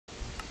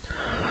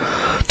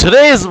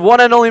Today's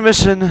one and only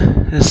mission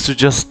is to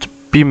just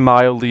be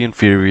mildly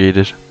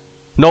infuriated.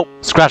 Nope,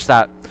 scratch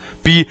that.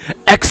 Be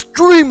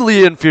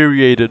extremely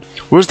infuriated.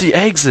 Where's the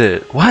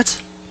exit? What?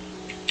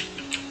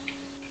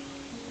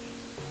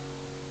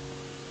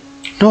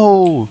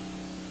 No.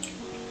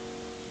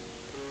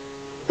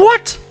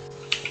 What?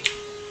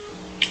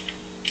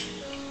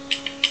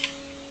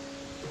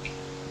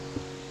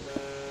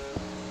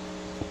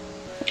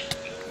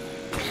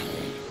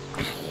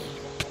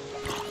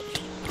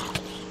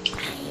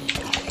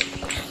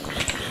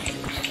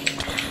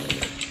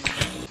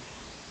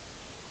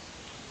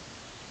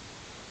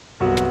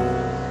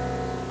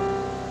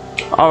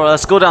 Alright,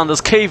 let's go down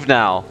this cave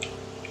now.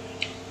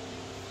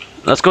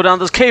 Let's go down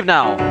this cave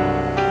now.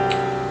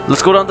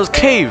 Let's go down this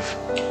cave.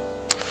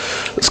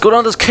 Let's go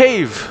down this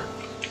cave.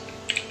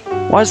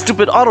 Why is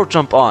stupid auto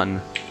jump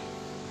on?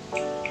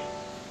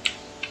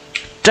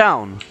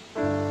 Down.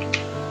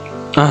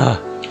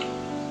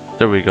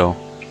 There we go.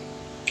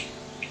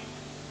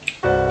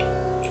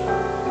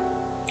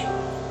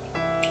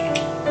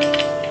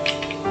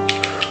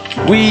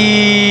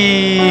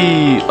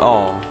 Wee!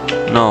 Oh,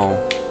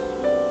 no.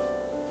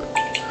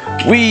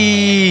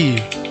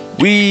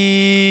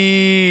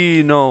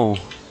 No.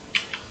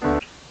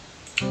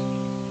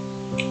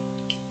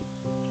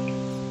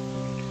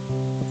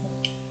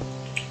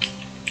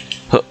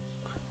 Huh.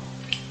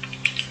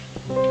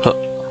 Huh.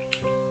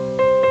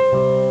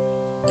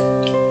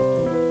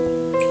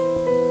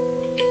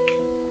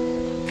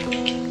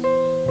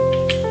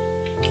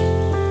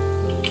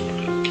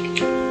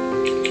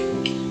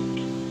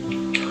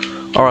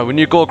 Alright, we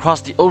need to go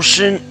across the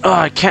ocean.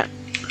 I can't.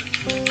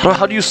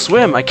 How do you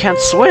swim? I can't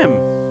swim.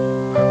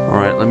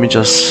 Alright, let me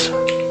just...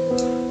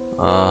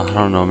 I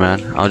don't know,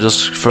 man. I'll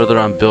just further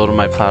on build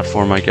my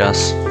platform, I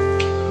guess.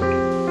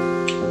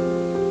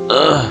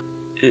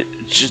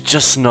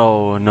 Just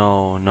no.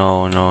 No.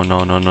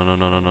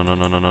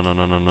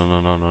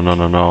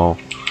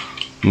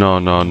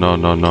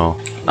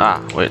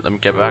 Ah, wait, let me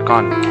get back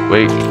on.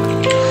 Wait.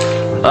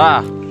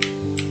 Ah!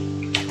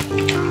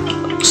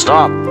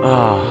 Stop!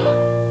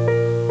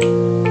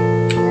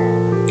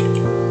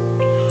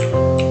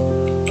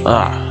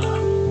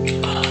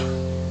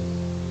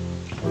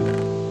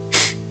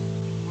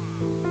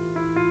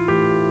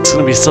 It's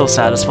gonna be so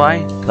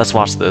satisfying. Let's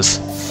watch this.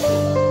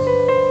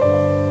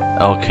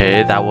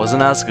 Okay, that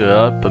wasn't as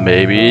good, but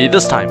maybe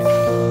this time.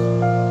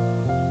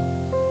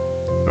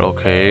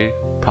 Okay,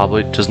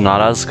 probably just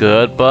not as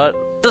good, but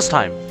this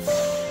time.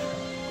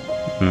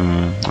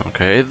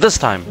 Okay, this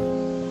time.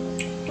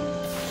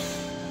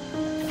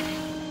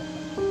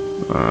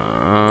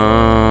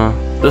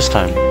 This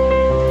time.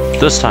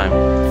 This time.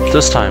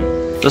 This time.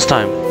 This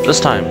time. This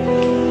time.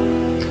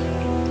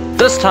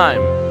 This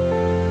time.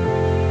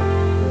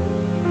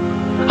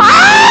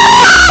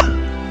 Ah!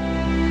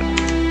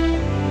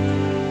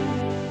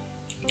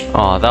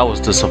 Oh, that was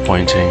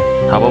disappointing.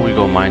 How about we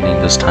go mining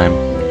this time?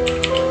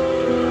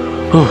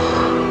 Whew.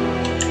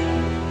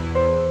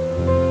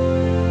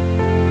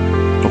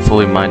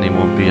 Hopefully mining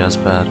won't be as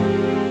bad.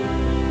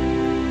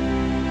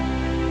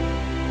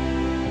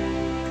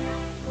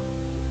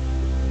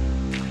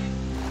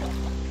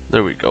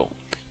 There we go.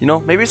 You know,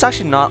 maybe it's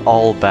actually not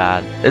all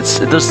bad.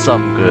 There's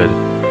some good.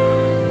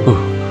 Ooh,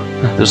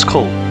 there's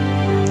coal.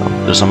 Oh,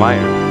 there's some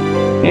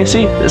iron. You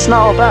see, it's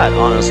not all bad,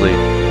 honestly.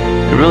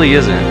 It really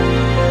isn't.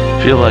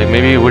 I feel like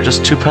maybe we're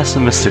just too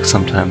pessimistic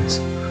sometimes.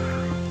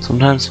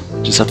 Sometimes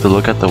you just have to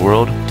look at the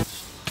world.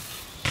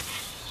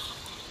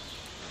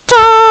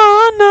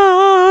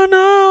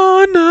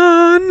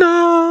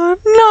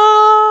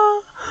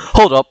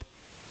 Hold up.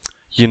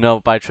 You know,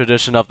 by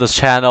tradition of this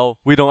channel,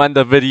 we don't end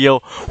the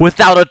video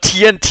without a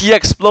TNT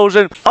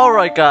explosion.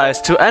 Alright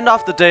guys, to end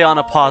off the day on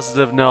a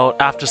positive note,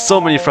 after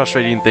so many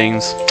frustrating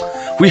things,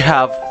 we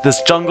have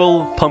this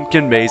jungle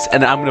pumpkin maze,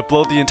 and I'm gonna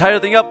blow the entire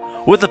thing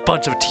up with a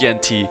bunch of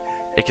TNT.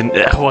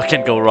 What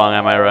can go wrong,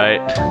 am I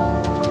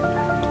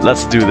right?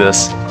 Let's do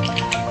this.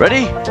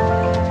 Ready?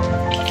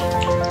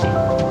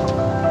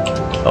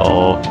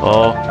 Oh.